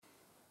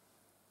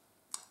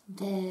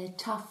The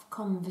tough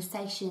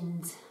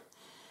conversations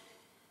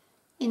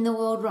in the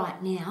world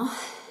right now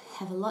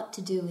have a lot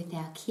to do with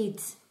our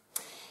kids,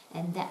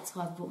 and that's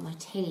why I've brought my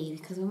teddy,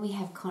 because when we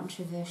have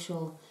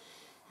controversial,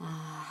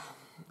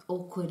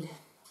 awkward,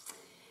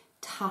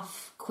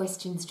 tough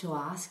questions to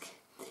ask,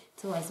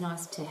 it's always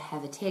nice to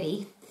have a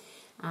teddy.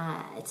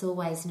 It's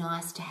always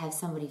nice to have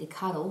somebody to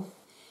cuddle,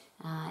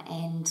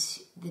 and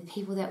the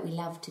people that we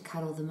love to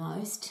cuddle the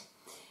most,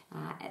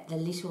 the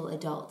little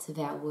adults of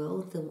our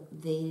world,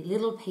 the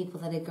little people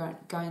that are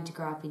going to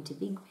grow up into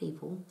big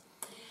people.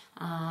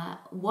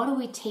 What are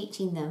we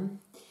teaching them?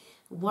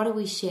 What are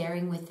we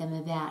sharing with them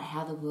about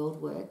how the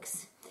world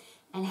works?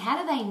 And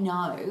how do they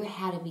know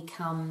how to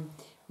become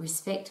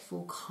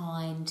respectful,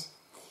 kind,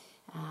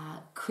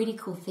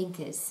 critical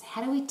thinkers?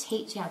 How do we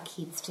teach our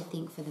kids to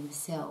think for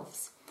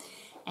themselves?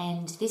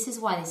 And this is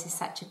why this is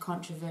such a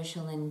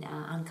controversial and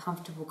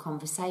uncomfortable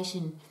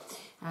conversation.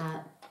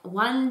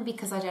 One,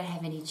 because I don't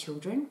have any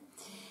children,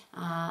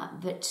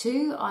 but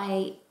two,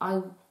 I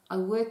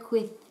work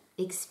with,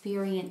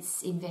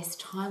 experience, invest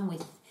time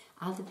with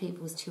other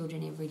people's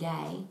children every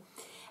day,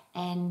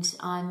 and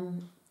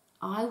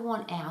I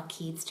want our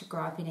kids to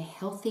grow up in a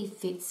healthy,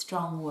 fit,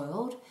 strong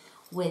world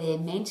where they're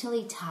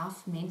mentally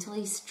tough,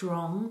 mentally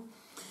strong.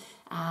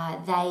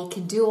 They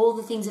can do all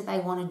the things that they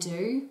want to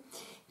do.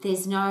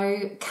 There's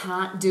no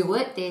can't do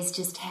it. There's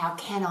just how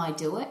can I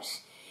do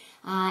it?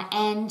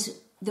 And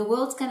the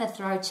world's going to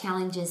throw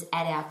challenges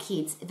at our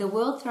kids. The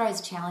world throws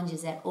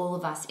challenges at all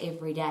of us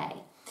every day.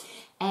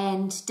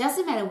 And it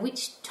doesn't matter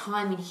which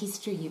time in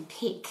history you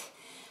pick,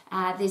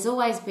 there's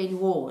always been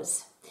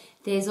wars.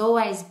 There's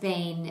always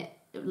been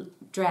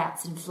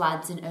droughts and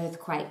floods and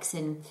earthquakes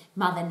and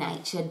Mother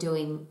Nature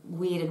doing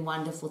weird and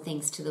wonderful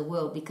things to the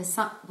world, because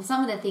some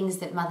of the things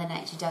that Mother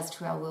Nature does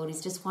to our world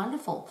is just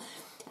wonderful.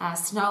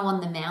 Snow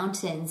on the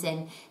mountains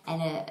and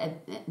an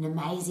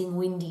amazing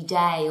windy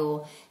day,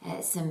 or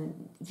some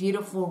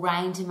beautiful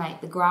rain to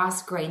make the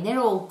grass green. They're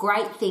all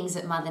great things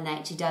that Mother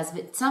Nature does,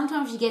 but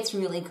sometimes she gets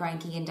really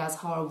cranky and does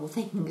horrible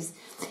things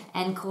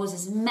and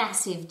causes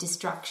massive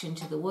destruction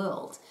to the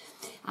world.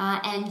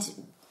 And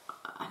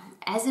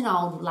as an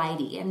old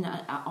lady, and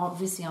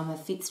obviously I'm a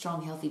fit,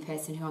 strong, healthy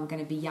person who I'm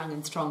going to be young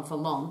and strong for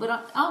long, but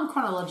I'm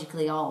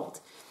chronologically old.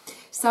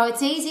 So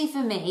it's easy for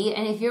me,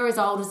 and if you're as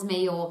old as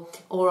me or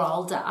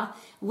older,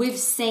 we've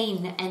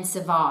seen and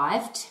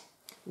survived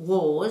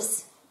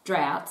wars,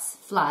 droughts,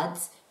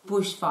 floods,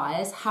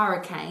 bushfires,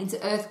 hurricanes,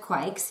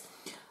 earthquakes,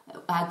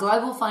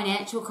 global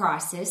financial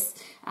crisis,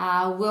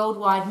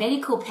 worldwide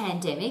medical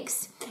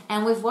pandemics,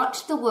 and we've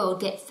watched the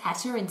world get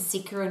fatter and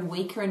sicker and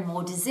weaker and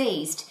more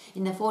diseased.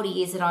 In the 40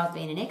 years that I've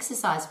been an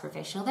exercise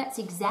professional, that's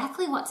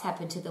exactly what's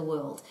happened to the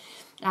world.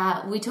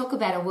 We talk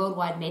about a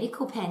worldwide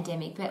medical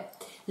pandemic,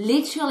 but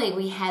literally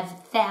we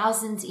have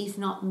thousands, if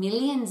not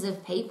millions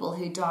of people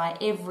who die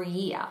every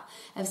year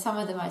of some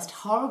of the most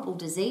horrible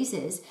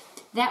diseases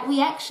that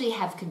we actually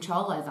have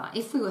control over.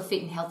 If we were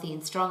fit and healthy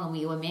and strong and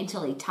we were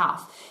mentally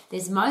tough,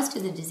 there's most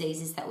of the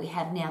diseases that we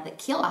have now that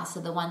kill us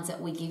are the ones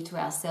that we give to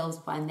ourselves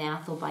by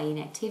mouth or by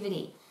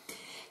inactivity.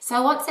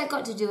 So what's that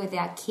got to do with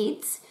our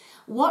kids?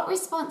 What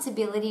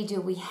responsibility do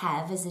we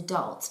have as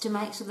adults to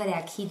make sure that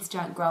our kids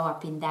don't grow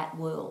up in that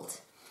world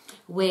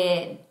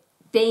where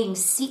being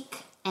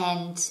sick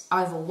and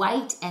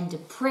overweight and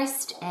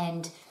depressed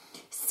and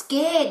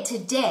scared to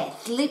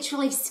death,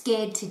 literally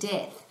scared to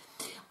death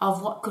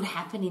of what could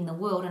happen in the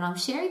world? And I'm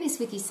sharing this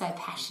with you so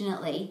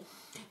passionately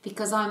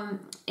because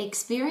I'm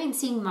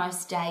experiencing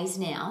most days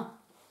now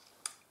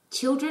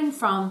children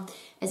from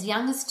as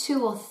young as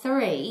 2 or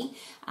 3,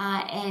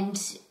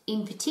 and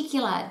in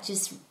particular,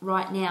 just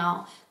right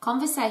now,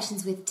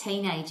 conversations with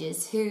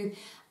teenagers who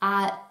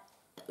are,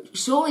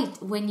 surely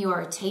when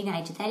you're a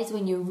teenager, that is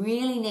when you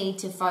really need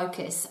to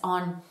focus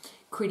on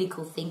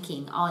critical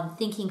thinking, on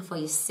thinking for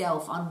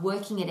yourself, on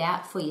working it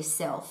out for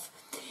yourself.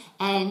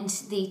 And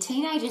the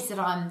teenagers that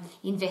I'm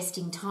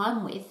investing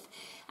time with,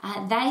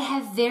 they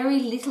have very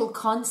little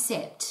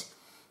concept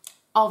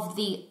of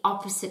the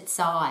opposite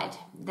side.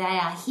 They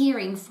are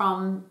hearing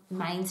from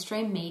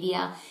mainstream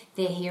media,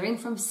 they're hearing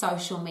from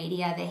social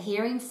media, they're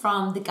hearing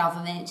from the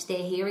government,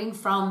 they're hearing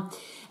from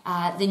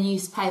the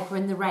newspaper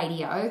and the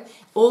radio,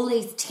 all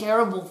these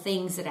terrible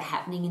things that are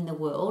happening in the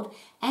world,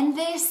 and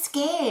they're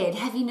scared.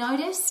 Have you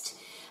noticed?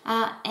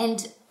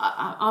 And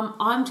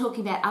I'm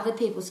talking about other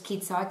people's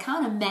kids, so I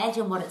can't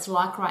imagine what it's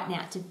like right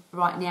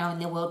now in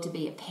the world to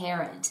be a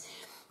parent.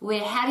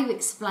 Where how do you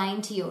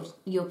explain to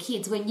your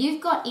kids when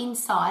you've got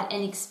insight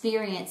and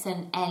experience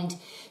and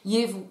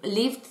you've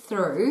lived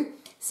through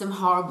some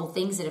horrible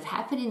things that have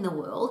happened in the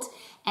world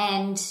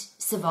and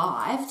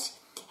survived?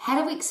 How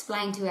do we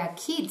explain to our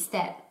kids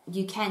that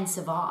you can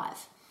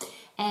survive?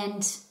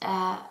 And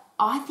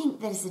I think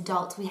that as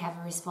adults we have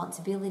a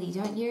responsibility,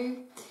 don't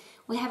you?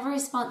 We have a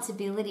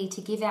responsibility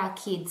to give our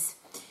kids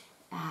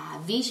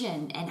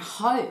vision and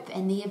hope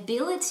and the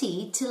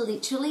ability to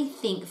literally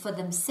think for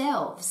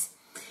themselves.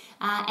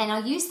 And I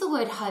use the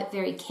word hope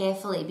very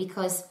carefully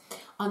because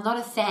I'm not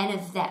a fan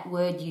of that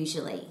word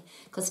usually,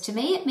 because to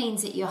me it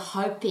means that you're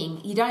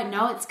hoping, you don't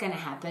know it's going to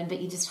happen, but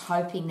you're just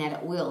hoping that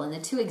it will. And the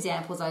two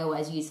examples I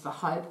always use for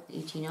hope,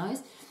 Itchy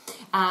knows,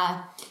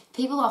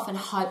 people often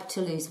hope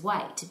to lose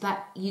weight,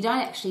 but you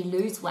don't actually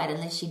lose weight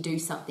unless you do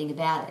something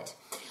about it.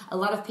 A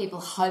lot of people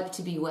hope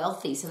to be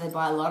wealthy, so they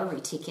buy a lottery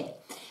ticket.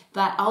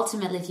 But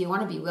ultimately, if you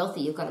want to be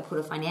wealthy, you've got to put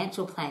a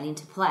financial plan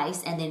into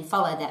place and then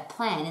follow that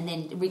plan. And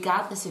then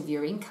regardless of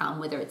your income,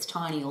 whether it's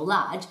tiny or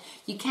large,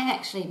 you can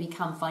actually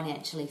become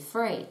financially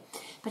free.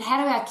 But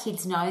how do our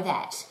kids know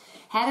that?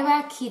 How do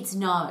our kids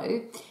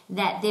know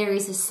that there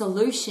is a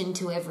solution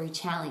to every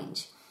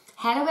challenge?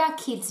 How do our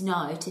kids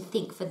know to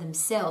think for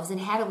themselves? And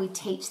how do we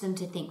teach them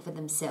to think for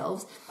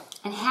themselves?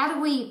 And how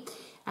do we,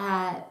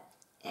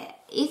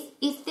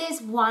 if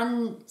there's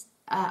one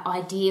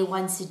idea,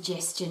 one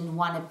suggestion,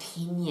 one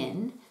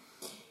opinion,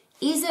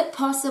 is it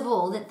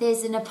possible that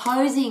there's an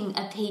opposing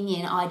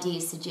opinion, idea,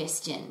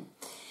 suggestion?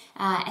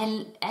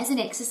 And as an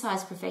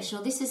exercise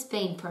professional, this has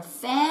been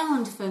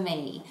profound for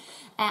me.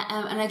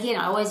 And again,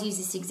 I always use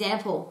this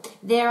example.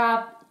 There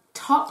are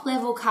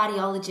top-level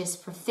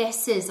cardiologists,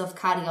 professors of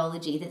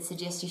cardiology that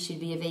suggest you should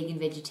be a vegan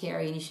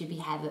vegetarian, you should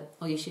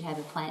have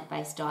a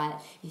plant-based diet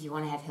if you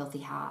want to have a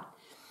healthy heart.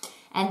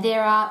 And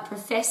there are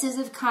professors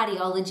of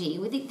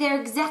cardiology, they're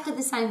exactly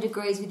the same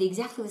degrees with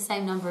exactly the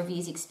same number of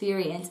years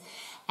experience,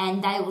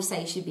 and they will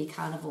say you should be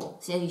carnivore.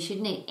 So you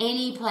shouldn't eat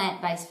any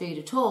plant-based food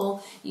at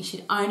all. You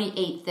should only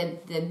eat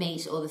the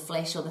meat or the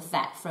flesh or the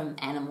fat from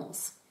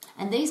animals.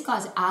 And these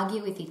guys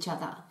argue with each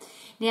other.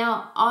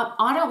 Now,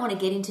 I don't want to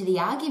get into the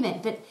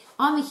argument, but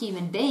I'm a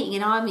human being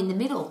and I'm in the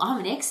middle. I'm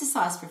an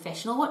exercise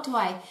professional. What do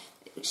I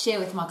share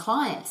with my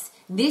clients?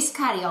 This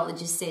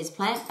cardiologist says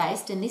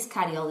plant-based and this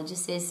cardiologist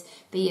says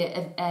be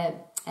a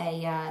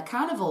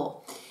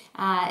carnivore.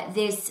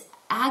 There's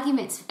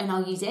arguments, and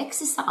I'll use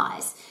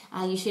exercise.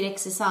 You should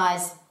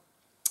exercise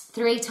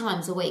 3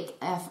 times a week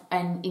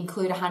and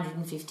include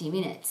 150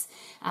 minutes.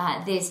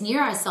 There's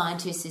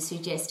neuroscientists who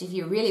suggest if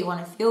you really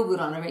want to feel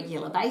good on a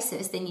regular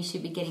basis, then you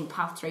should be getting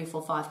puffed 3,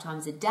 4, 5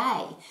 times a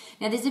day.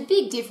 Now, there's a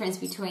big difference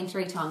between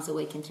 3 times a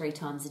week and 3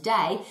 times a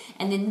day,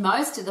 and then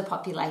most of the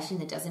population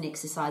that doesn't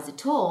exercise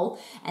at all,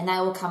 and they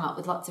will come up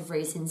with lots of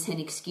reasons and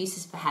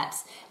excuses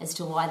perhaps as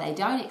to why they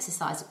don't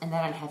exercise and they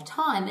don't have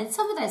time, and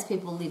some of those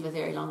people live a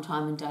very long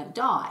time and don't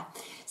die.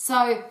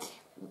 So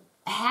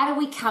how do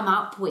we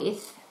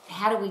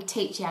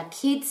teach our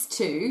kids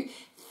to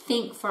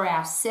think for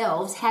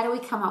ourselves? How do we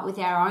come up with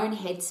our own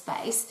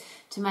headspace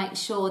to make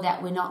sure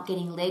that we're not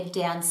getting led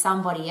down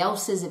somebody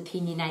else's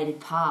opinionated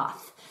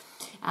path?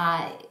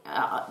 I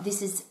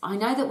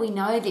know that we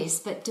know this,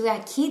 but do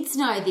our kids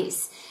know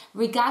this?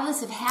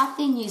 Regardless of how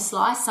thin you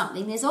slice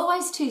something, there's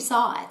always 2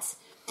 sides.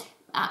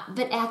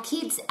 But our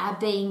kids are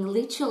being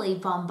literally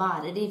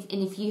bombarded.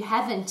 If you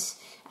haven't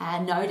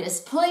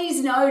noticed,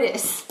 please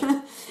notice,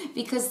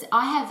 because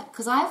I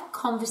have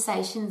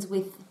conversations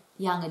with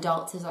young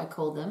adults, as I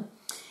call them,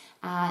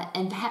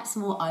 and perhaps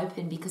more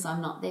open because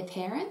I'm not their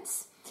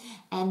parents,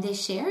 and they're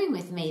sharing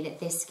with me that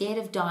they're scared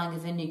of dying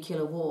of a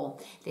nuclear war,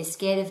 they're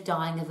scared of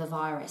dying of a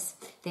virus,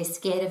 they're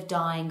scared of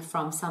dying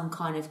from some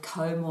kind of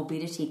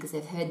comorbidity because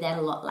they've heard that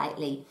a lot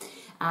lately.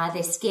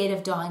 They're scared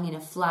of dying in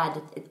a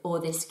flood, or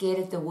they're scared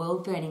of the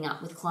world burning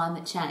up with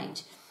climate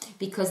change,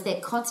 because they're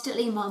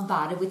constantly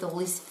bombarded with all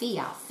this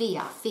fear.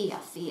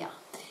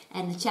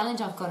 And the challenge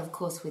I've got, of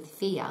course, with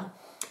fear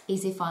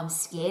is if I'm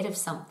scared of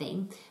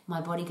something, my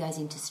body goes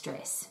into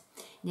stress.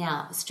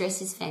 Now,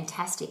 stress is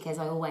fantastic, as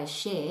I always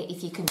share,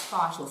 if you can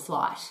fight or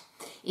flight.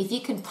 If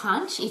you can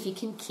punch, if you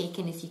can kick,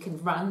 and if you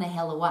can run the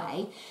hell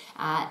away,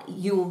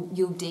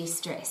 you'll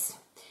de-stress.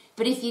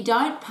 But if you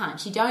don't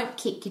punch, you don't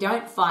kick, you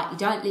don't fight, you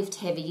don't lift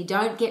heavy, you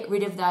don't get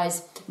rid of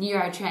those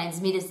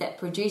neurotransmitters that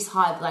produce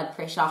high blood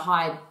pressure,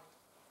 high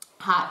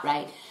heart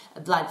rate,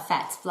 blood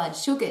fats, blood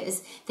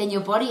sugars, then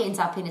your body ends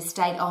up in a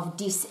state of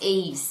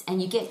dis-ease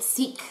and you get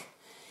sick.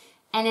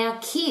 And our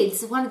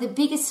kids, one of the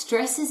biggest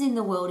stresses in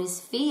the world is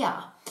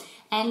fear.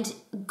 And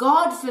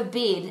God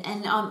forbid,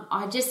 and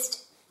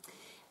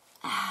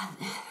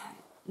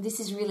this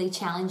is really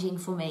challenging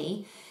for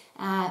me,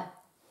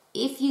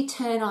 if you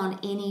turn on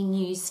any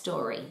news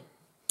story,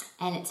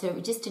 and it's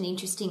just an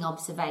interesting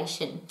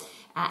observation,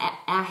 at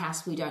our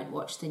house we don't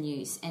watch the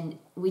news, and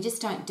we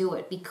just don't do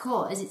it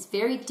because it's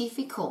very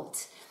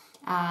difficult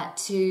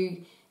to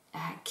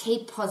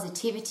keep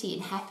positivity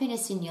and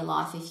happiness in your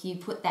life if you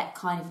put that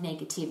kind of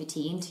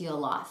negativity into your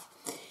life.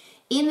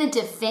 In the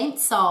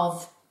defense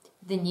of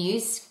the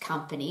news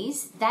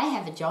companies, they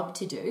have a job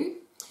to do.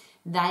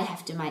 They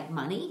have to make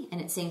money,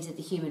 and it seems that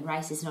the human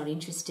race is not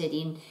interested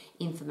in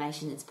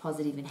information that's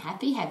positive and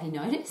happy. Have you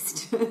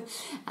noticed? There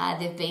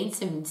have been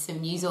some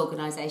news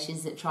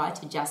organisations that tried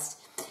to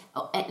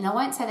and I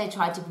won't say they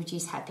tried to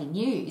produce happy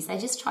news, they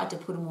just tried to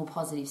put a more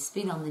positive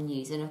spin on the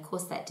news, and of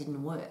course that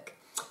didn't work.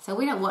 So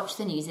we don't watch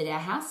the news at our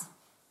house.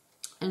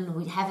 and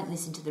we haven't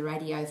listened to the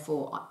radio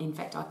in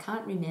fact, I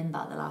can't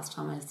remember the last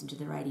time I listened to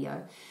the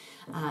radio,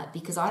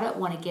 because I don't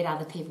want to get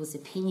other people's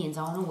opinions.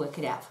 I want to work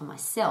it out for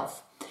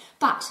myself.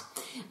 But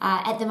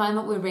at the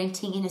moment, we're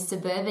renting in a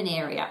suburban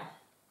area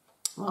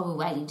while we're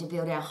waiting to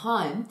build our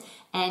home,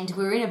 and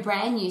we're in a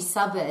brand new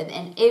suburb,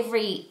 and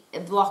every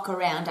block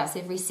around us,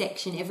 every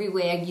section,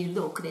 everywhere you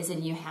look, there's a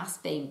new house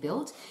being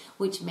built,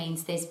 which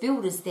means there's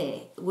builders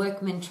there,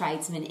 workmen,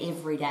 tradesmen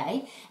every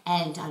day.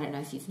 And I don't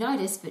know if you've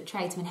noticed, but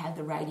tradesmen have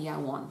the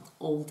radio on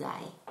all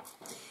day.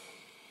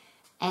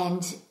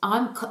 And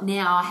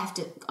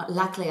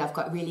luckily I've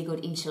got really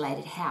good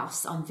insulated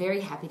house. I'm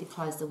very happy to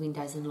close the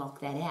windows and lock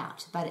that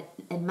out. But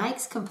it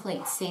makes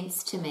complete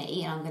sense to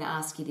me, and I'm going to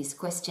ask you this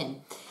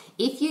question.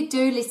 If you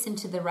do listen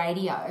to the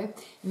radio,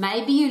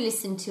 maybe you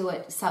listen to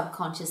it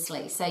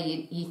subconsciously. So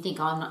you think,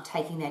 I'm not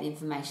taking that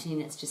information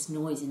in, it's just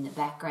noise in the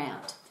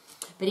background.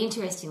 But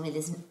interestingly,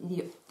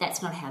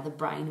 that's not how the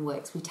brain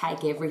works. We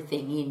take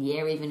everything in,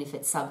 even if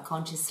it's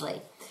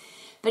subconsciously.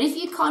 But if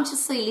you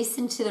consciously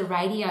listen to the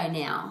radio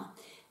now,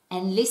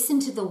 and listen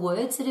to the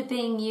words that are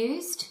being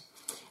used,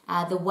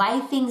 the way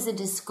things are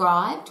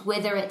described,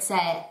 whether it's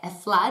a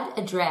flood,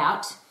 a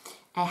drought,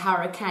 a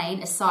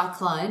hurricane, a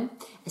cyclone,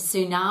 a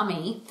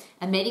tsunami,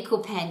 a medical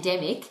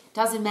pandemic,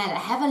 doesn't matter.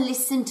 Have a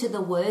listen to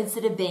the words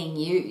that are being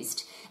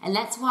used. And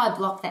that's why I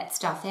block that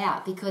stuff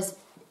out, because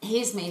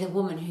here's me, the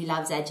woman who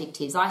loves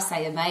adjectives. I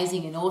say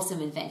amazing and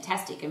awesome and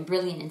fantastic and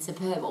brilliant and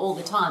superb all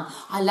the time.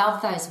 I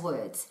love those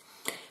words.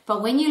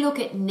 But when you look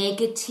at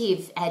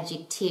negative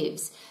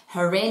adjectives,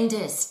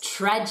 horrendous,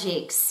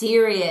 tragic,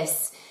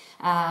 serious,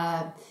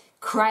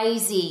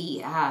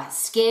 crazy,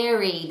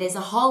 scary, there's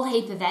a whole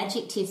heap of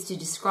adjectives to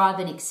describe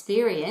an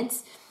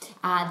experience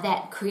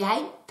that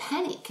create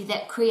panic,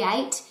 that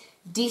create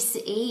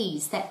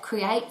dis-ease, that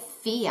create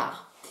fear.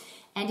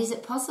 And is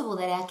it possible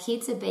that our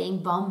kids are being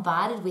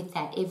bombarded with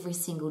that every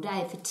single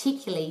day,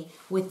 particularly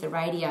with the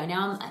radio?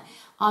 Now,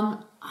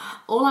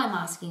 all I'm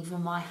asking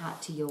from my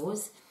heart to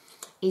yours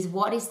is,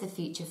 what is the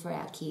future for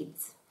our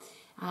kids?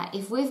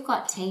 If we've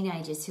got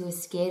teenagers who are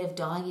scared of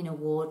dying in a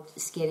war,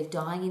 scared of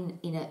dying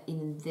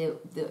in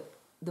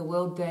the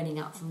world burning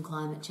up from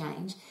climate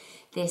change,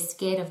 they're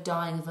scared of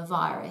dying of a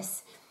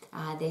virus,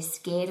 they're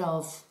scared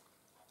of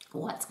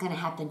what's going to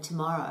happen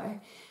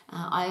tomorrow.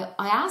 I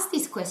asked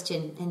this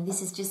question, and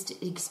this is just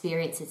an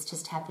experience that's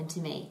just happened to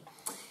me.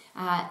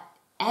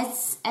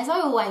 As I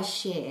always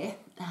share,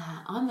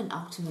 I'm an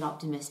ultimate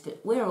optimist, but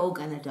we're all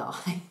going to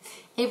die.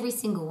 Every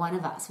single one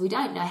of us. We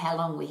don't know how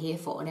long we're here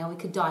for. Now, we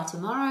could die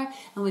tomorrow,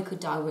 and we could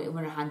die when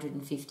we're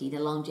 150. The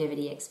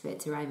longevity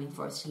experts are aiming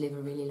for us to live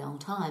a really long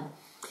time.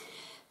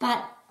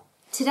 But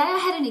today I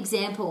had an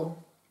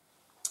example.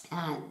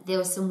 There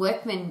were some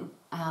workmen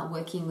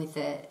working with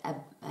a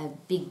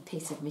big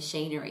piece of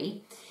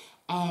machinery,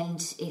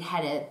 and it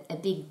had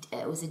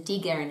it was a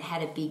digger and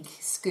had a big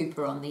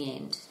scooper on the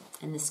end.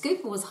 And the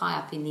scooper was high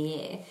up in the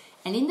air,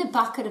 and in the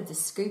bucket of the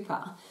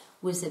scooper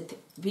was a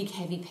big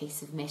heavy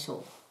piece of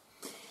metal.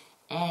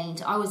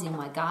 And I was in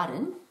my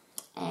garden,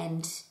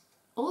 and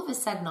all of a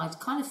sudden I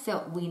kind of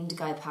felt wind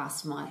go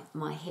past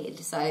my head.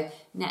 So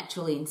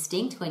natural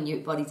instinct, when your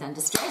body's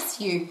under stress,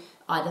 you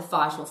either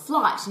fight or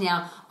flight.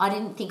 Now, I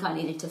didn't think I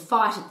needed to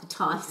fight at the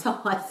time, so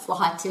I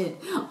flighted.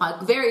 I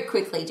very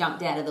quickly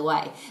jumped out of the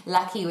way.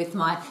 Lucky with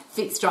my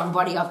fit, strong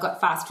body, I've got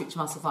fast twitch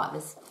muscle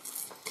fibers.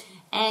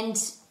 And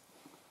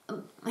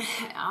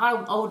I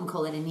wouldn't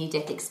call it a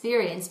near-death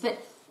experience, but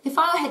if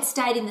I had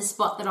stayed in the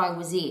spot that I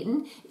was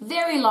in,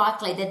 very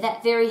likely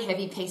that very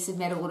heavy piece of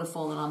metal would have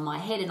fallen on my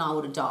head and I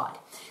would have died.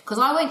 Because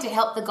I went to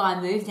help the guy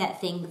move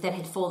that thing that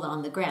had fallen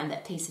on the ground,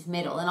 that piece of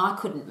metal, and I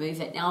couldn't move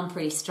it. Now, I'm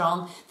pretty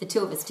strong. The two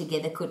of us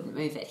together couldn't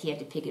move it. He had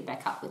to pick it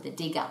back up with the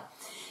digger.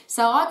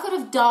 So I could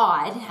have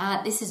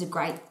died. This is a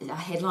great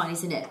headline,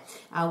 isn't it?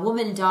 A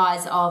woman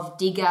dies of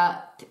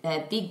digger,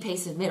 a big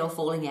piece of metal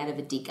falling out of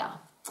a digger.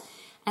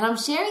 And I'm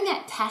sharing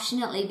that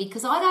passionately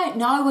because I don't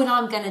know when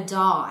I'm going to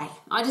die.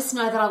 I just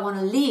know that I want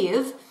to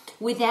live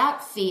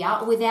without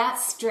fear, without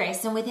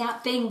stress, and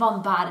without being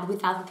bombarded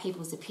with other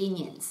people's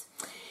opinions.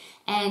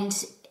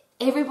 And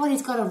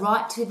everybody's got a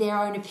right to their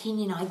own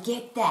opinion. I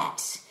get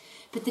that.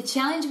 But the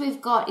challenge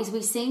we've got is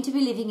we seem to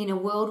be living in a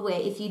world where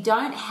if you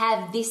don't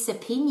have this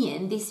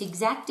opinion, this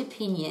exact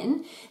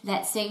opinion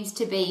that seems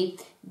to be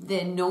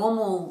the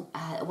normal,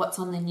 what's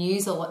on the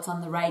news or what's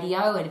on the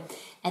radio,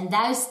 and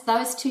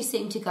those two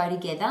seem to go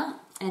together.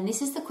 And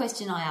this is the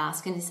question I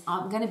ask, and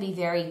I'm going to be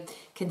very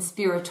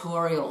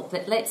conspiratorial,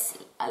 but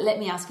let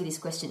me ask you this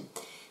question.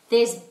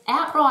 There's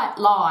outright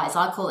lies,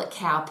 I call it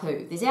cow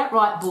poo. There's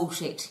outright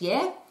bullshit,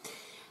 yeah?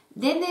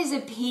 Then there's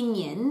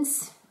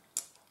opinions.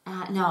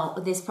 No,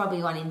 there's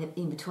probably one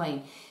in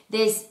between.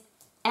 There's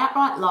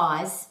outright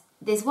lies.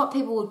 There's what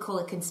people would call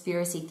a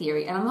conspiracy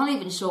theory, and I'm not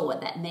even sure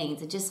what that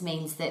means. It just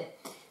means that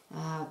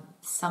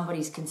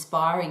somebody's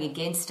conspiring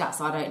against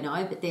us. I don't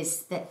know, but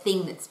there's that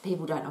thing that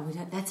people don't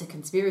know. That's a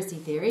conspiracy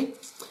theory.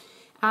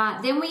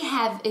 Then we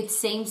have, it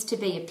seems to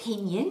be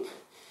opinion,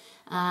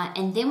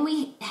 and then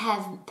we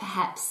have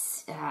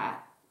perhaps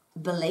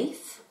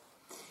belief,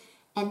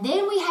 And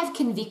then we have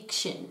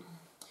conviction.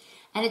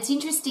 And it's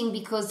interesting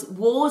because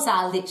wars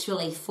are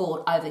literally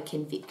fought over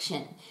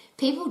conviction.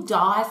 People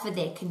die for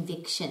their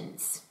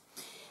convictions.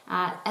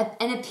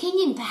 An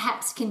opinion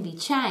perhaps can be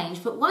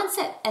changed, but once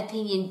that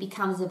opinion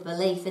becomes a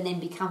belief and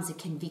then becomes a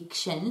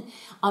conviction,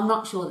 I'm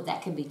not sure that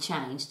that can be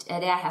changed.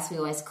 At our house, we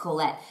always call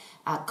that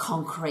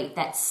concrete,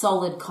 that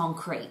solid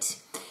concrete.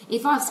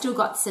 If I've still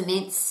got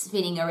cement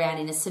spinning around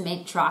in a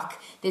cement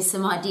truck, there's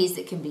some ideas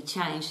that can be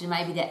changed, and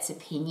maybe that's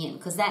opinion,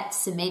 because that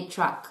cement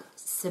truck,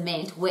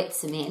 wet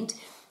cement,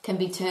 can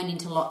be turned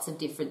into lots of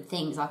different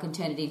things. I can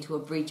turn it into a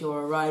bridge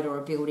or a road or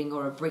a building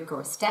or a brick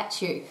or a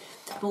statue.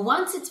 But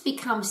once it's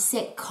become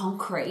set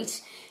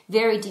concrete,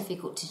 very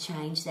difficult to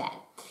change that.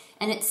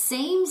 And it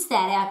seems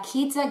that our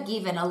kids are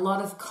given a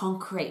lot of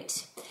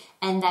concrete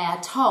and they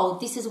are told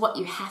this is what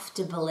you have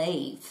to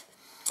believe.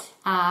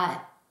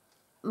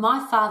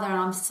 My father, and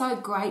I'm so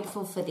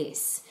grateful for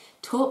this,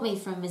 taught me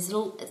from as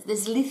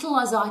little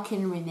as I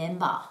can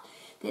remember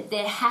that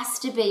there has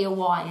to be a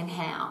why and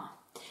how.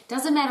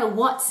 Doesn't matter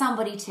what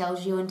somebody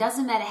tells you, and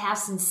doesn't matter how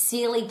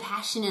sincerely,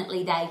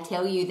 passionately they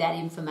tell you that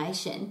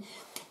information,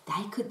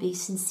 they could be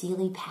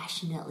sincerely,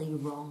 passionately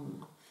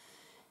wrong.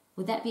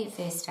 Would that be a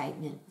fair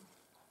statement?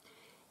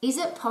 Is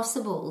it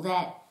possible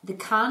that the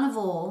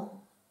carnivore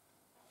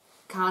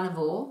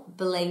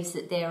believes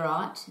that they're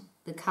right,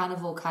 the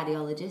carnivore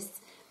cardiologist,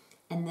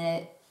 and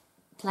the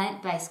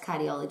plant-based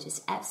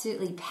cardiologist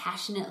absolutely,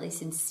 passionately,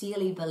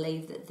 sincerely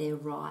believe that they're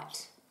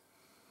right?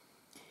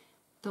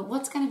 But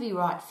what's going to be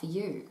right for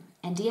you?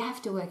 And do you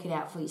have to work it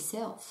out for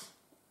yourself?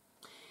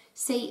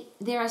 See,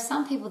 there are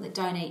some people that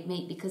don't eat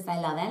meat because they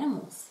love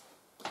animals.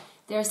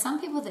 There are some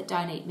people that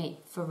don't eat meat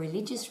for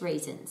religious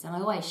reasons, and I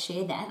always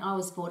share that. I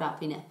was brought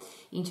up in an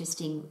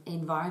interesting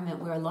environment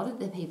where a lot of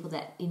the people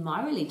that in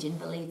my religion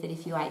believe that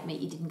if you ate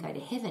meat you didn't go to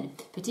heaven,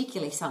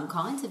 particularly some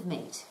kinds of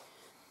meat.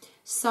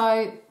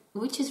 So,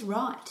 which is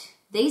right?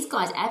 These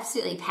guys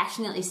absolutely,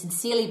 passionately,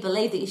 sincerely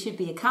believe that you should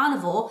be a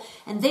carnivore,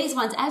 and these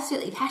ones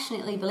absolutely,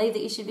 passionately believe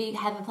that you should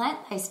have a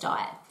plant-based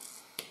diet.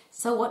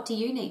 So what do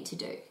you need to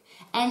do?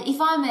 And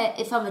if I'm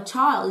a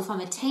child, if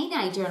I'm a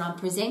teenager and I'm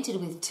presented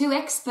with two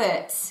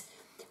experts,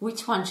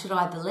 which one should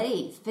I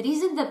believe? But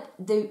isn't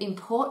the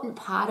important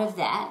part of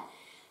that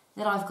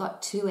I've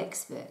got two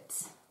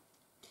experts?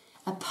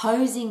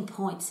 Opposing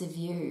points of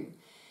view,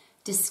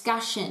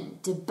 discussion,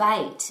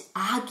 debate,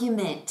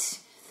 argument.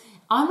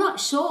 I'm not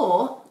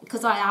sure,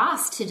 because I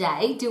asked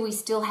today, do we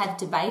still have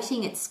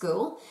debating at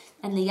school?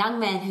 And the young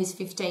man who's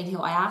 15, who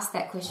I asked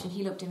that question,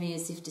 he looked at me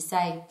as if to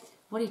say,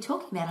 what are you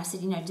talking about? I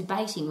said,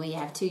 debating, where you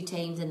have two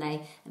teams and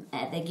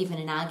they're given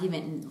an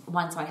argument and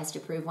one side has to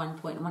prove one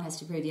point and one has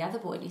to prove the other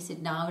point. He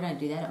said, no, we don't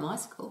do that at my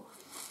school.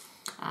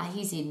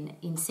 He's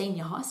in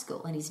senior high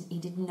school and he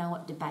didn't know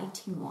what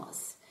debating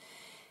was.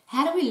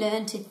 How do we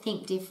learn to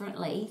think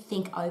differently,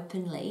 think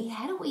openly?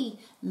 How do we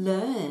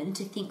learn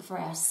to think for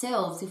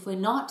ourselves if we're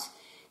not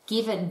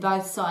given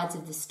both sides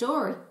of the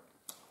story?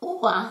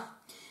 Or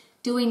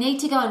do we need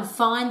to go and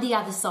find the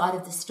other side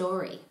of the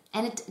story?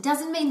 And it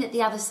doesn't mean that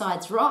the other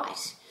side's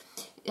right.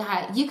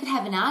 You could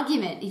have an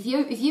argument. If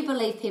you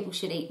believe people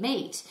should eat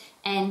meat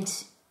and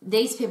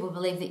these people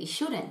believe that you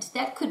shouldn't,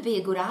 that could be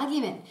a good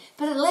argument.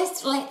 But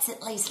let's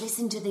at least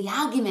listen to the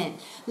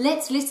argument.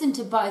 Let's listen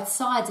to both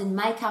sides and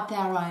make up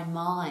our own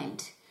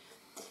mind.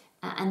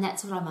 And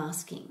that's what I'm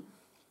asking.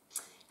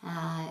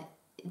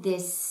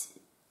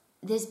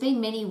 There's been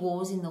many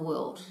wars in the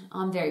world.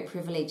 I'm very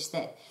privileged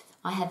that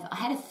I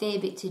had a fair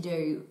bit to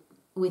do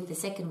with the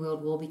Second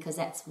World War because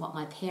that's what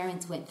my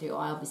parents went through.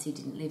 I obviously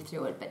didn't live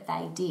through it, but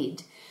they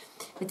did.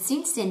 But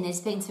since then,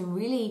 there's been some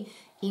really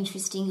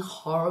interesting,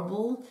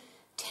 horrible,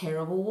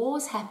 terrible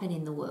wars happen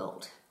in the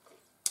world.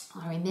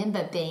 I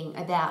remember being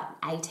about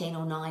 18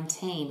 or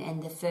 19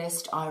 and the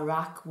first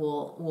Iraq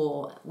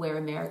war where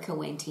America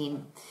went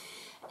in.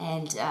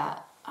 And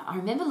I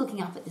remember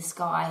looking up at the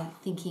sky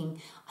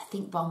thinking, I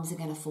think bombs are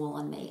going to fall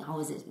on me. I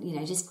was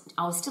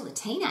still a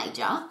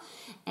teenager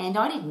and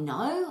I didn't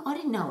know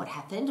what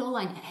happened. All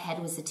I had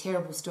was the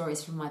terrible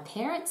stories from my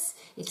parents'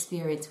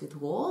 experience with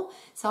war.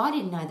 So I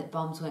didn't know that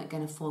bombs weren't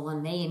going to fall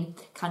on me in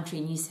country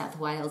New South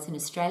Wales in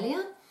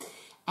Australia.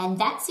 And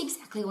that's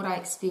exactly what I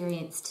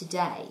experienced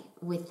today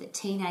with the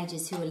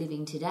teenagers who are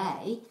living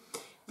today.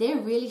 They're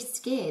really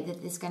scared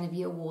that there's going to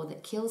be a war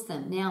that kills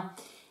them. Now,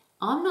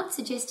 I'm not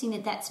suggesting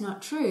that that's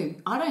not true.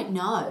 I don't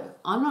know.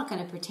 I'm not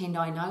going to pretend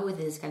I know whether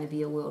there's going to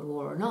be a world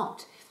war or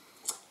not.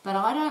 But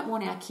I don't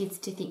want our kids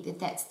to think that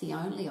that's the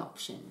only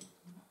option.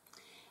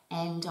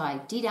 And I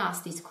did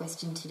ask this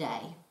question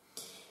today.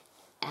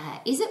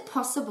 Is it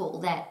possible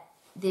that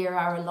there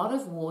are a lot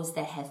of wars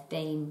that have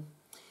been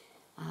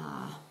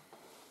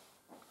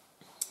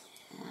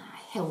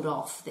held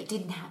off, that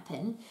didn't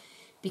happen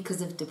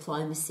because of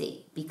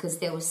diplomacy, because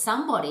there was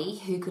somebody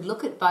who could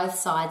look at both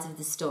sides of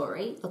the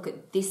story, look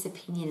at this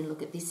opinion and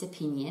look at this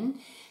opinion,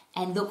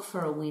 and look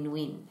for a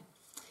win-win?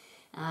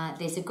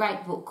 There's a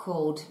great book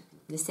called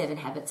The 7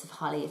 Habits of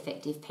Highly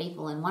Effective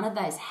People, and one of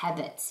those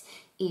habits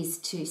is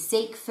to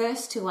seek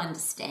first to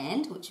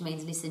understand, which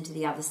means listen to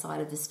the other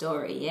side of the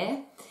story, yeah?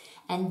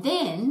 And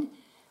then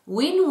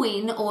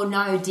win-win or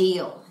no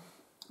deal,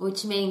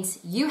 which means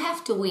you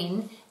have to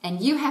win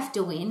and you have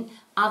to win,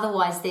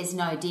 otherwise there's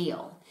no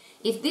deal.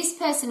 If this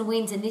person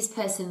wins and this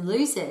person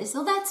loses,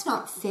 well, that's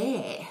not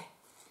fair.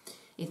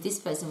 If this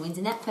person wins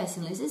and that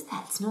person loses,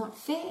 that's not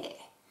fair.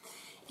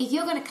 If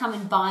you're going to come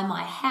and buy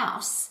my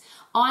house,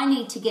 I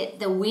need to get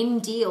the win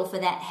deal for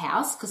that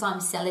house because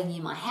I'm selling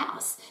you my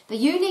house. But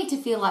you need to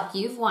feel like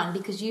you've won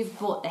because you've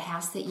bought the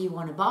house that you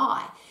want to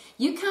buy.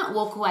 You can't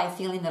walk away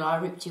feeling that I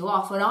ripped you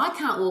off, and I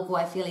can't walk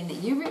away feeling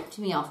that you ripped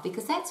me off,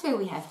 because that's where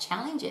we have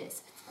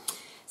challenges.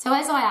 So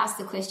as I ask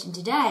the question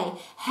today,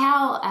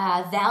 how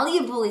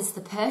valuable is the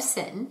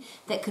person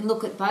that can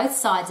look at both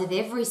sides of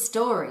every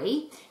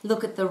story,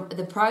 look at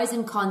the pros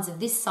and cons of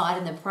this side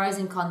and the pros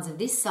and cons of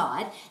this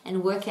side,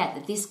 and work out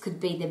that this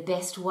could be the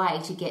best way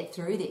to get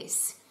through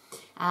this?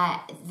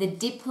 The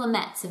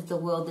diplomats of the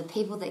world, the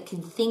people that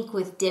can think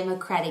with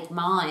democratic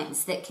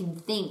minds, that can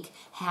think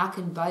how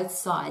can both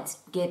sides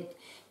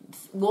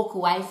walk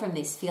away from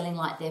this feeling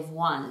like they've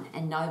won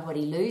and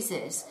nobody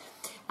loses.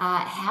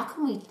 How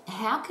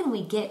can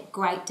we get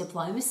great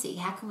diplomacy?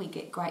 How can we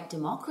get great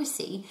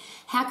democracy?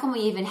 How can we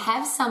even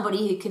have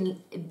somebody who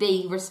can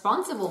be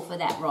responsible for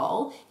that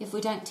role if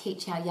we don't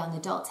teach our young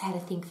adults how to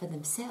think for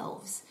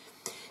themselves?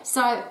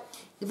 So,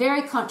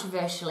 very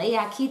controversially,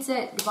 our kids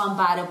are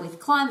bombarded with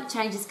climate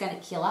change is going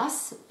to kill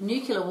us,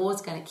 nuclear war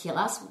is going to kill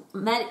us, a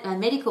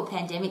medical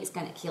pandemic is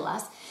going to kill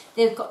us.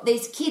 They've got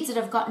these kids that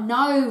have got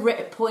no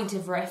point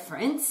of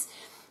reference.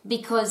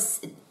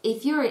 Because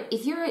if you're a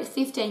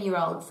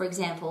 15-year-old, for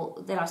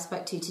example, that I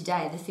spoke to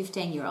today, the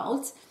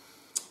 15-year-olds,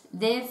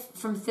 they've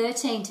from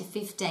 13 to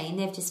 15,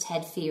 they've just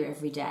had fear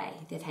every day.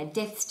 They've had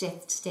deaths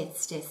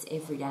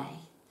every day.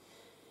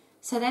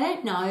 So they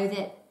don't know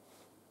that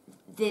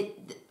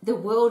the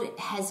world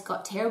has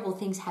got terrible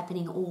things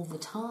happening all the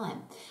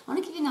time. I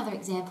want to give you another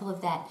example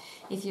of that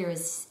if you're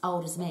as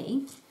old as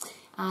me.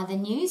 The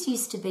news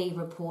used to be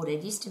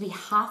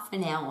half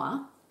an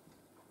hour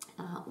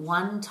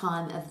one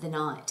time of the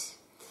night.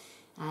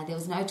 There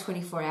was no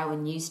 24-hour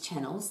news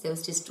channels. There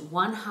was just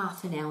one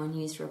half an hour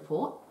news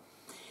report.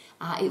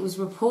 It was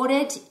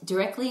reported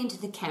directly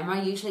into the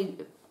camera, usually,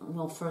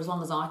 well, for as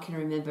long as I can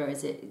remember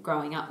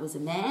growing up, was a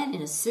man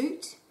in a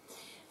suit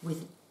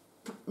with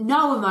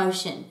no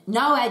emotion,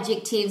 no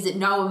adjectives,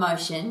 no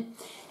emotion.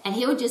 And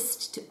he would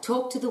just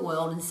talk to the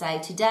world and say,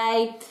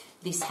 today,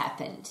 this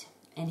happened.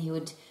 And he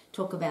would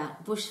talk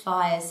about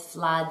bushfires,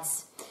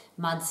 floods,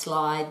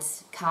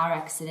 mudslides, car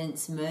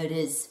accidents,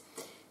 murders,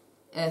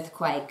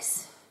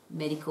 earthquakes,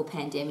 medical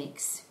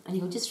pandemics, and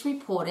he would just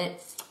report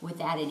it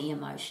without any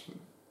emotion.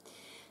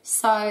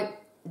 So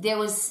there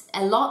was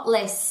a lot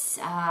less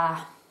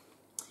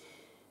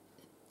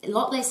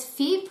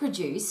fear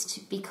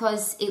produced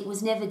because it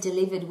was never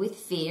delivered with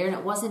fear, and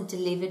it wasn't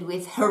delivered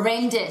with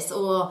horrendous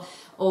or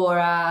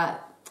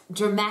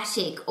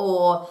dramatic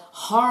or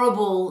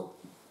horrible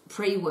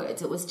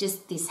pre-words. It was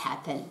just, this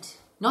happened.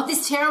 Not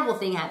this terrible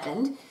thing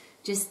happened,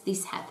 just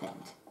this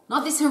happened.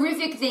 Not this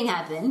horrific thing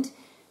happened,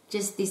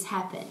 just this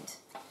happened.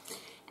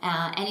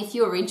 And if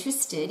you're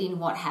interested in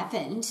what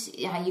happened,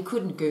 you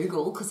couldn't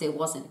Google because there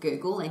wasn't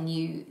Google, and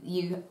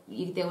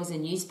there was a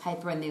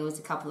newspaper and there was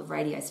a couple of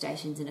radio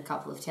stations and a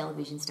couple of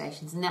television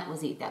stations, and that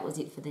was it. That was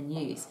it for the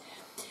news.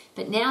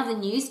 But now the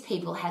news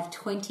people have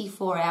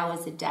 24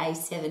 hours a day,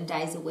 7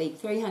 days a week,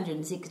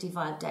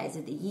 365 days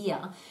of the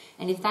year.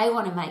 And if they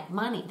want to make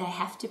money, they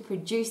have to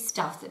produce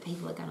stuff that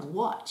people are going to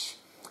watch.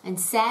 And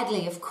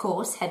sadly, of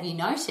course, have you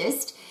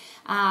noticed,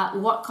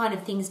 what kind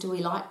of things do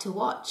we like to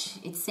watch?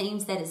 It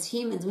seems that as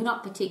humans, we're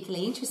not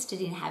particularly interested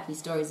in happy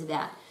stories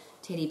about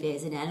teddy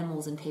bears and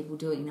animals and people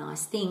doing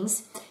nice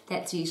things.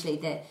 That's usually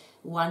the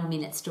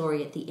 1-minute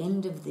story at the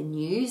end of the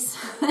news.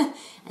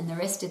 And the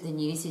rest of the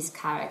news is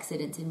car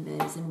accidents and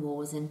murders and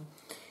wars and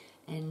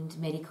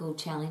medical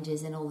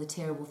challenges and all the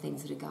terrible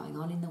things that are going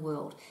on in the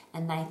world.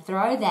 And they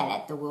throw that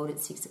at the world at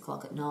 6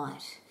 o'clock at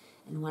night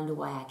and wonder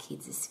why our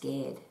kids are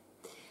scared.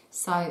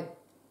 So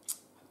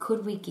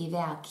could we give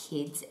our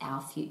kids,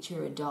 our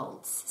future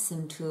adults,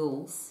 some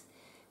tools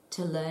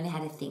to learn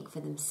how to think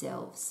for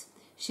themselves?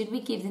 Should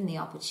we give them the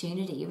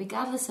opportunity,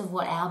 regardless of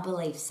what our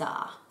beliefs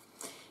are?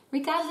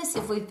 Regardless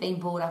if we've been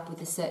brought up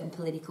with a certain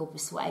political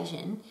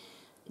persuasion,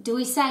 do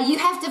we say, you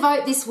have to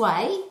vote this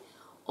way?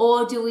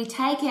 Or do we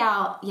take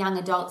our young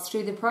adults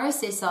through the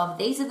process of,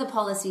 these are the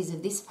policies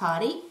of this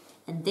party,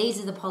 and these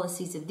are the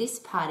policies of this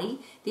party.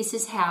 This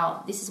is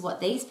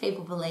what these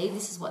people believe.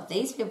 This is what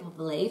these people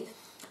believe.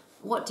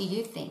 What do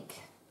you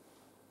think?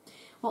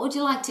 What would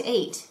you like to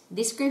eat?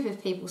 This group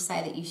of people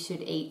say that you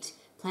should eat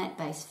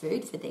plant-based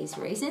food for these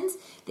reasons.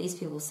 These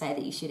people say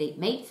that you should eat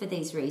meat for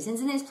these reasons.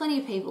 And there's plenty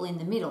of people in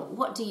the middle.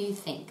 What do you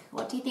think?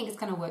 What do you think is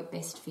going to work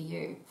best for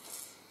you?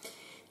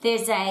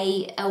 There's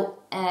there's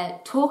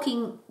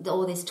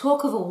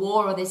talk of a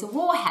war, or there's a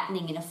war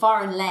happening in a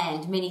foreign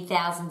land many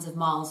thousands of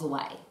miles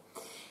away.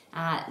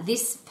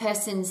 This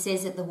person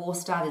says that the war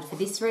started for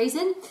this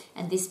reason,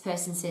 and this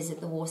person says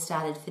that the war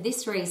started for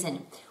this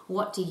reason.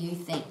 What do you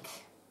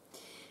think?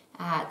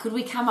 Could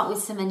we come up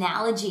with some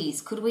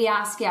analogies? Could we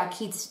ask our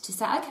kids to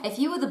say, okay, if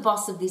you were the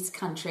boss of this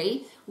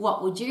country,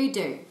 what would you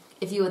do?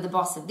 If you were the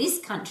boss of this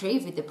country,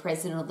 if you're the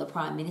president or the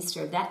prime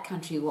minister of that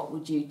country, what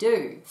would you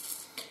do?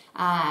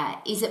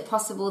 Is it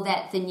possible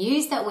that the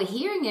news that we're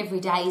hearing every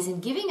day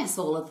isn't giving us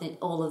all of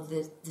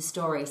the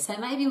story? So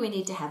maybe we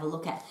need to have a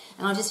look at,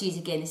 and I'll just use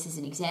again this as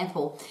an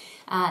example,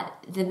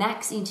 the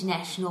Max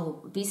International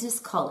Business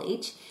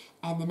College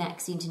and the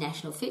Max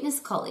International Fitness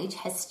College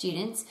has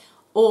students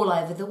all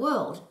over the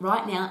world,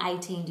 right now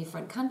 18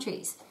 different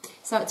countries.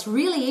 So it's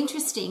really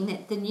interesting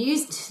that the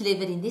news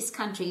delivered in this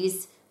country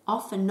is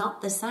often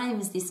not the same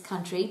as this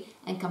country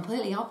and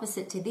completely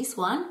opposite to this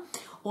one,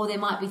 or there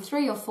might be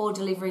 3 or 4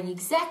 delivering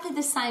exactly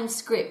the same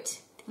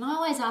script. And I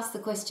always ask the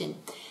question,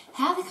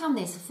 how come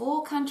there's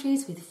 4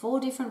 countries with 4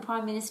 different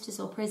prime ministers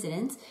or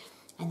presidents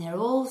and they're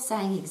all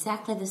saying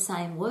exactly the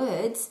same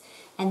words,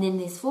 and then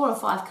there's 4 or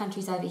 5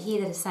 countries over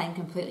here that are saying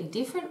completely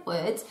different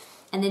words,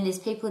 and then there's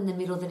people in the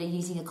middle that are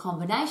using a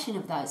combination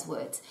of those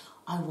words?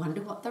 I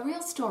wonder what the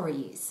real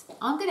story is.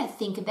 I'm going to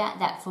think about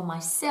that for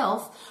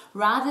myself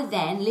rather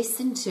than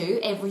listen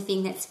to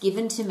everything that's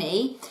given to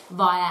me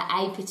via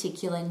a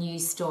particular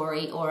news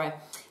story or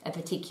a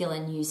particular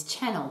news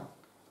channel.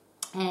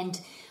 And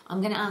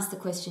I'm going to ask the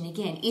question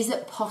again, is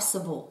it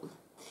possible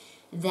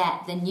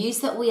that the news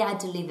that we are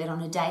delivered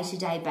on a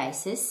day-to-day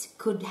basis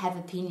could have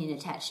opinion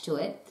attached to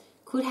it,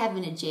 could have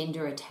an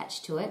agenda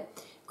attached to it,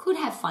 could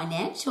have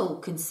financial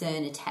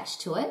concern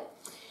attached to it,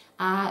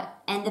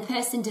 and the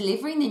person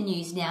delivering the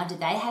news now, do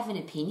they have an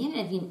opinion?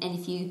 And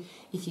if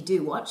you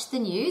do watch the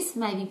news,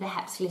 maybe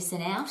perhaps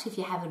listen out if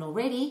you haven't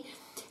already.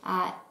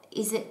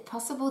 Is it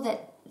possible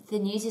that the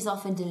news is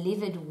often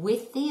delivered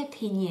with the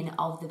opinion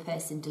of the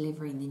person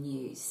delivering the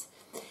news?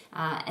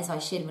 As I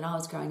shared when I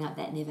was growing up,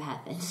 that never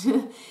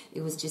happened.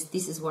 It was just,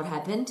 this is what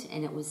happened,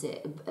 and it was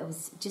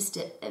just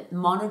a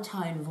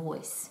monotone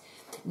voice.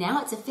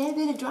 Now it's a fair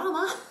bit of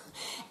drama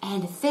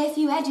and a fair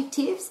few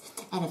adjectives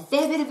and a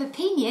fair bit of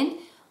opinion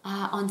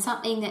on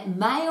something that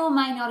may or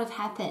may not have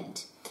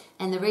happened.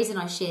 And the reason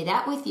I share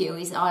that with you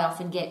is I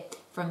often get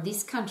from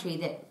this country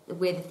that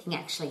where the thing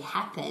actually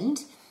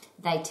happened,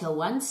 they tell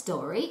one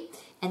story,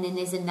 and then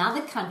there's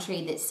another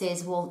country that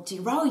says, well,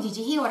 Rowie, did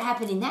you hear what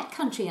happened in that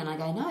country? And I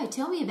go, no,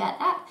 tell me about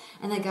that.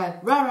 And they go,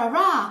 rah, rah,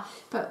 rah.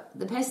 But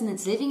the person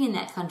that's living in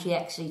that country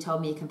actually told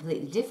me a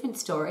completely different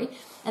story.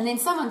 And then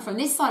someone from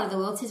this side of the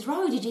world says,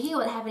 Rowie, did you hear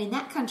what happened in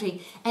that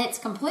country? And it's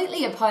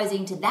completely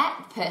opposing to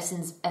that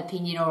person's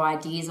opinion or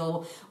ideas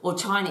or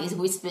Chinese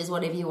whispers,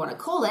 whatever you want to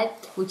call it,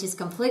 which is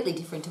completely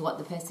different to what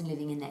the person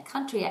living in that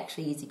country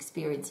actually is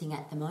experiencing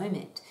at the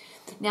moment.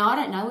 Now, I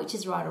don't know which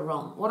is right or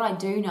wrong. What I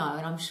do know,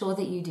 and I'm sure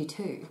that you do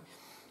too,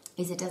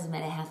 is it doesn't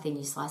matter how thin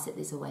you slice it,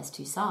 there's always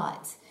 2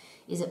 sides.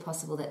 Is it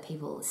possible that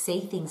people see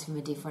things from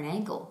a different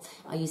angle?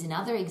 I'll use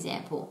another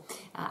example.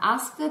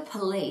 Ask the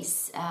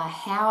police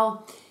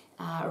how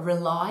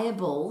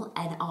reliable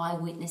an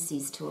eyewitness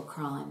is to a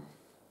crime.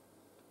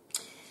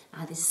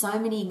 There's so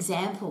many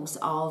examples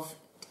of,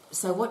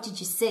 so what did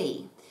you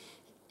see?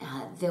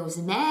 There was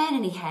a man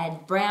and he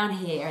had brown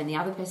hair, and the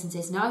other person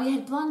says, no, he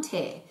had blonde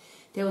hair.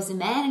 There was a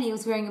man and he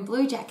was wearing a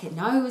blue jacket.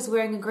 No, he was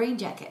wearing a green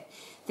jacket.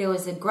 There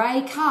was a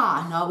grey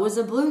car. No, it was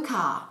a blue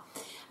car.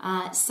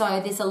 So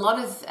there's a lot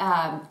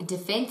of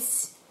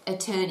defence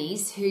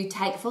attorneys who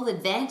take full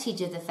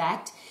advantage of the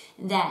fact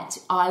that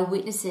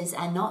eyewitnesses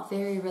are not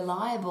very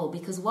reliable,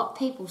 because what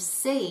people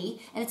see,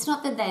 and it's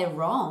not that they're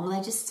wrong, they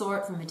just saw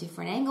it from a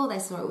different angle, they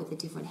saw it with a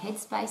different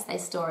headspace, they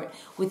saw it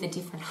with a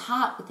different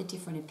heart, with a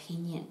different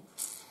opinion.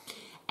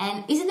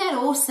 And isn't that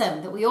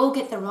awesome that we all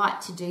get the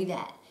right to do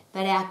that?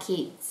 But our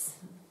kids,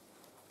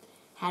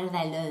 how do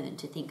they learn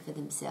to think for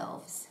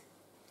themselves?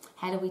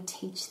 How do we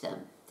teach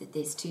them that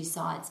there's 2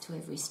 sides to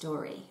every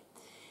story?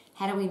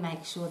 How do we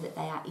make sure that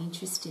they are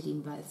interested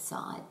in both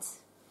sides?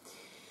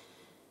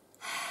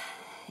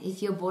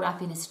 If you're brought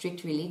up in a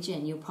strict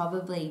religion, you'll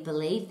probably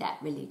believe that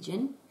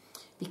religion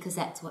because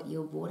that's what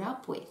you're brought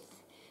up with.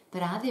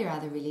 But are there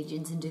other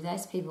religions, and do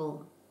those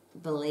people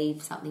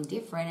believe something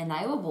different and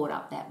they were brought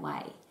up that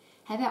way?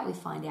 How about we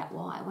find out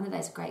why? One of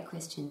those great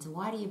questions,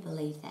 why do you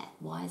believe that?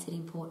 Why is it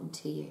important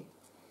to you?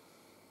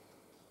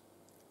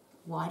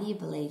 Why do you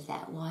believe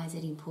that? Why is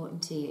it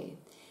important to you?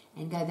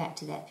 And go back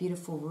to that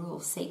beautiful rule,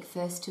 seek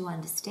first to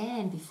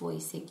understand before you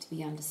seek to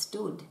be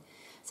understood.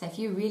 So if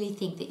you really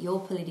think that your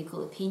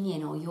political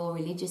opinion or your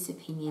religious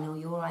opinion or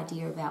your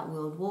idea about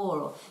World War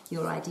or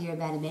your idea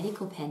about a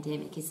medical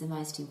pandemic is the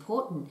most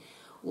important,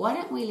 why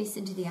don't we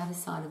listen to the other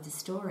side of the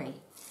story?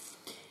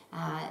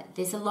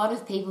 There's a lot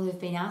of people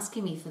who've been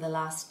asking me for the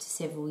last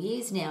several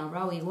years now,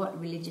 Rowie, what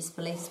religious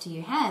beliefs do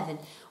you have, and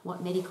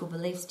what medical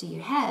beliefs do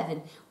you have,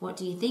 and what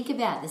do you think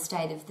about the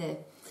state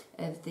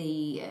of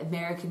the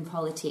American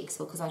politics?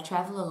 Well, because I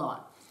travel a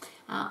lot.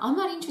 I'm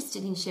not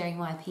interested in sharing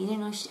my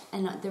opinion,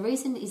 and the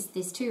reason is,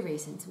 there's 2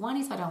 reasons. One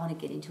is I don't want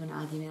to get into an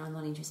argument. I'm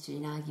not interested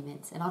in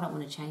arguments, and I don't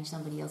want to change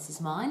somebody else's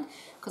mind,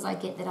 because I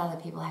get that other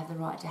people have the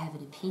right to have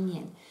an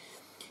opinion.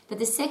 But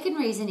the second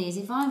reason is,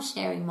 if I'm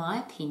sharing my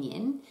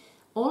opinion,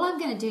 all I'm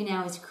going to do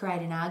now is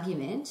create an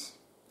argument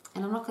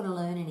and I'm not going to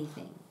learn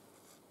anything.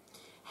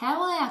 How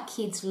will our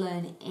kids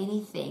learn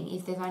anything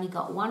if they've only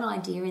got one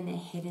idea in their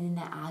head and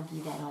then they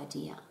argue that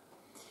idea?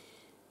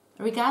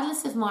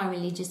 Regardless of my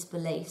religious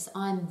beliefs,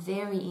 I'm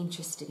very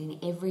interested in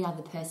every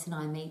other person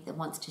I meet that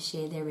wants to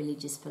share their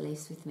religious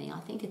beliefs with me. I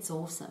think it's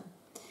awesome.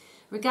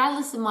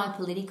 Regardless of my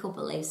political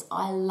beliefs,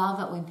 I love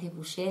it when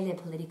people share their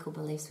political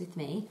beliefs with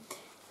me.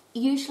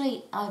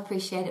 Usually I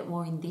appreciate it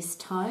more in this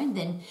tone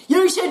than,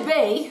 you should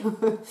be.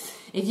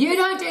 If you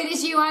don't do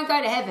this, you won't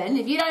go to heaven.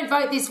 If you don't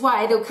vote this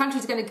way, the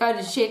country's going to go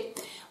to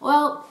shit.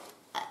 Well,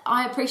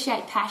 I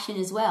appreciate passion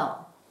as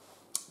well.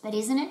 But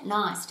isn't it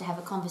nice to have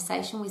a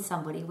conversation with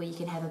somebody where you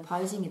can have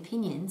opposing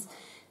opinions?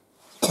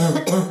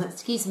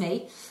 Excuse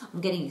me,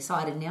 I'm getting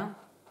excited now.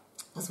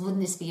 Because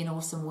wouldn't this be an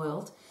awesome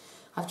world?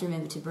 I have to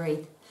remember to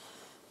breathe.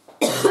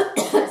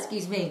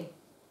 Excuse me.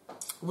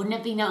 Wouldn't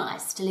it be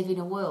nice to live in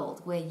a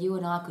world where you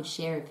and I could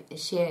share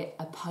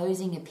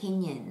opposing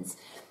opinions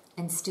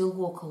and still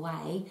walk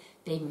away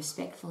being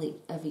respectful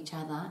of each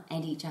other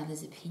and each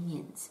other's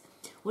opinions?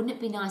 Wouldn't it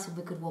be nice if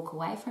we could walk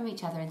away from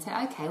each other and say,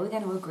 okay, we're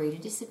going to agree to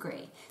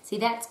disagree? See,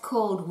 that's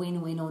called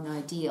win-win or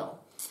no deal.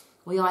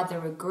 We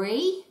either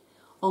agree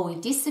or we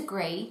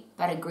disagree,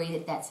 but agree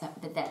that that's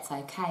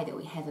okay, that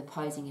we have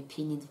opposing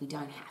opinions. We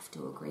don't have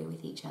to agree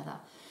with each other.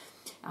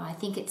 I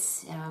think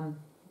it's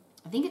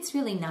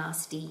really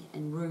nasty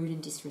and rude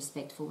and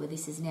disrespectful, but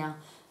this is now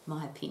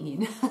my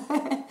opinion.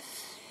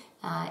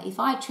 If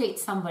I treat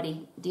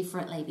somebody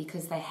differently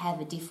because they have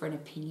a different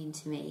opinion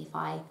to me,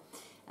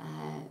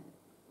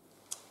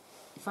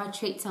 if I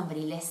treat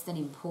somebody less than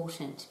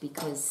important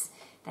because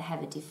they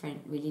have a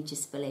different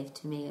religious belief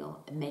to me or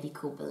a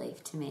medical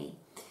belief to me,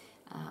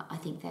 I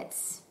think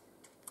that's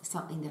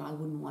something that I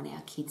wouldn't want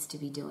our kids to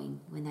be doing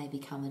when they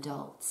become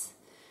adults.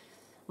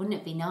 Wouldn't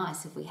it be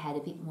nice if we had a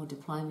bit more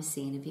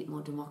diplomacy and a bit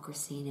more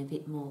democracy and a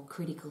bit more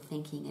critical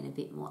thinking and a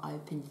bit more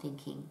open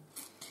thinking?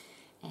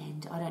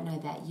 And I don't know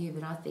about you,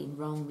 but I've been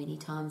wrong many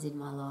times in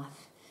my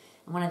life.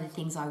 And one of the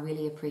things I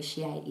really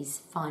appreciate is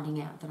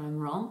finding out that I'm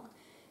wrong,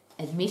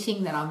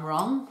 admitting that I'm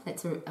wrong.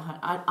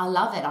 I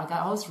love it. I go,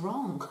 I was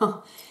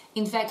wrong.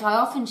 In fact, I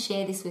often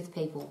share this with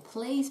people.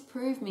 Please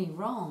prove me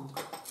wrong.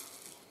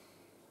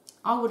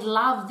 I would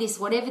love this,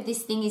 whatever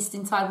this thing is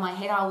inside my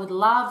head, I would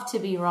love to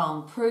be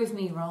wrong. Prove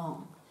me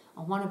wrong.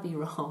 I want to be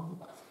wrong.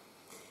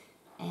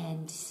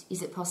 And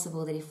is it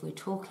possible that if we're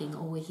talking,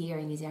 all we're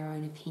hearing is our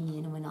own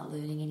opinion and we're not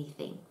learning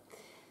anything?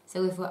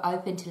 So if we're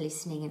open to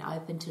listening and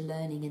open to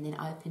learning and then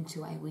open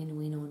to a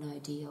win-win or no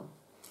deal,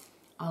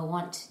 I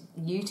want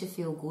you to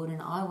feel good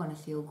and I want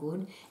to feel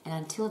good. And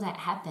until that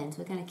happens,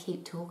 we're going to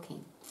keep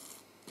talking.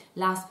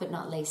 Last but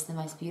not least, the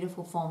most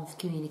beautiful form of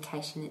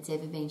communication that's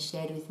ever been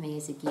shared with me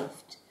is a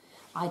gift.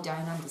 I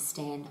don't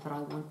understand, but I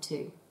want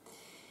to.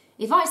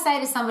 If I say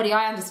to somebody,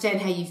 I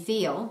understand how you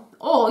feel,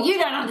 or you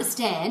don't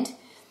understand,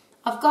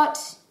 I'm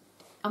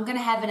going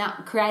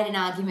to create an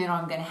argument or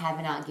I'm going to have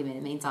an argument.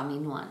 It means I'm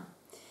in one.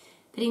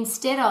 But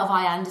instead of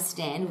I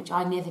understand, which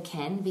I never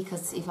can,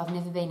 because if I've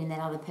never been that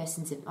other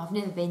person,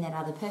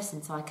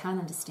 so I can't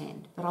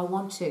understand. But I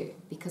want to,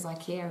 because I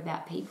care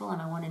about people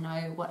and I want to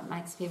know what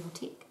makes people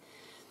tick.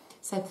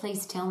 So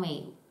please tell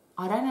me,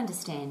 I don't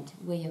understand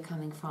where you're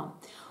coming from.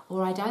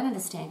 Or I don't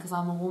understand because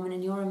I'm a woman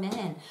and you're a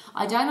man.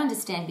 I don't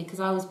understand because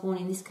I was born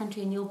in this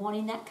country and you're born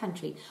in that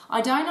country. I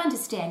don't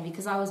understand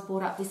because I was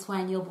brought up this way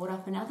and you're brought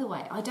up another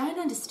way. I don't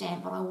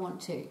understand, but I want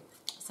to.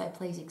 So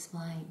please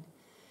explain.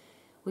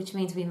 Which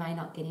means we may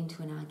not get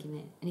into an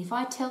argument. And if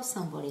I tell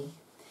somebody,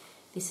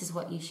 this is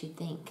what you should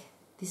think,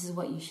 this is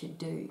what you should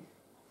do,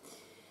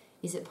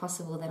 is it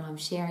possible that I'm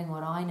sharing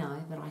what I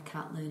know, but I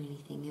can't learn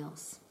anything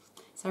else?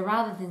 So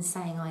rather than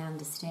saying I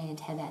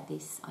understand, how about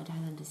this? I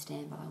don't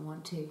understand, but I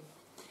want to.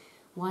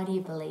 Why do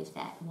you believe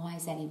that? Why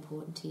is that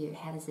important to you?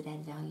 How does it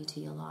add value to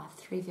your life?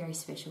 3 very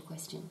special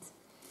questions.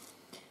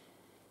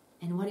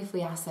 And what if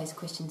we ask those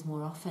questions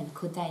more often?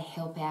 Could they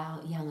help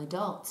our young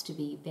adults to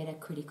be better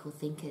critical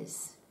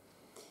thinkers?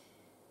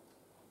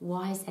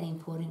 Why is that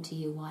important to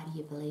you? Why do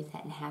you believe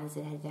that? And how does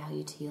it add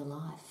value to your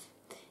life?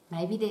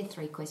 Maybe there are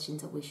 3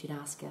 questions that we should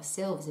ask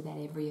ourselves about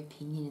every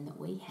opinion that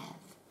we have.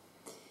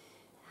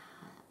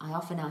 I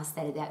often ask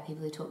that about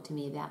people who talk to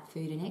me about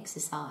food and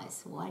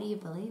exercise. Why do you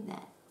believe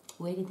that?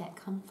 Where did that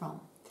come from?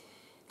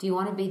 Do you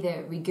want to be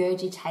the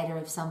regurgitator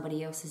of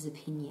somebody else's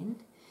opinion?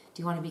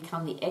 Do you want to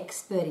become the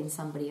expert in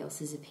somebody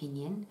else's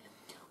opinion?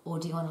 Or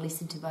do you want to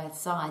listen to both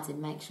sides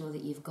and make sure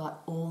that you've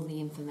got all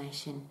the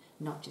information,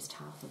 not just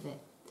half of it?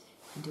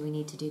 And do we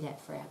need to do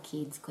that for our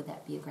kids? Could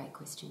that be a great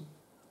question?